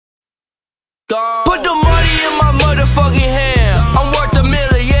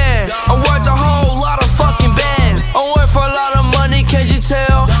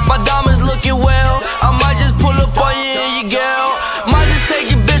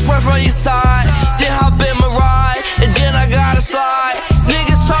from your side, then hop in my ride, and then I gotta slide.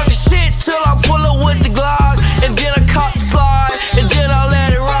 Niggas talking shit till I pull up with the Glock, and then I cop the slide, and then I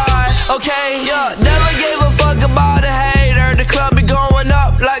let it ride. Okay, yeah, never gave a fuck about a hater. The club be going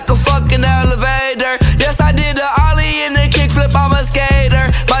up like a fucking elevator. Yes, I did the ollie and the kickflip, I'm a skater.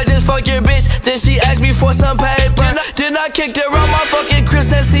 Might just fuck your bitch, then she asked me for some paper. Then I kicked her on my fucking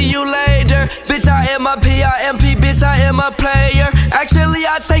Chris and see you later. Bitch, I am a P.I.M.P, bitch, I am a player. Actually,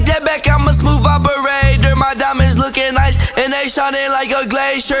 I take that back, I'm a smooth operator. My diamonds looking nice, and they shining like a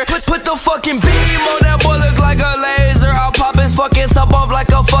glacier. Put the fucking beam on that boy, look like a laser. I'll pop his fucking top off like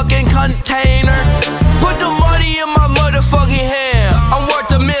a fucking container. Put the money in my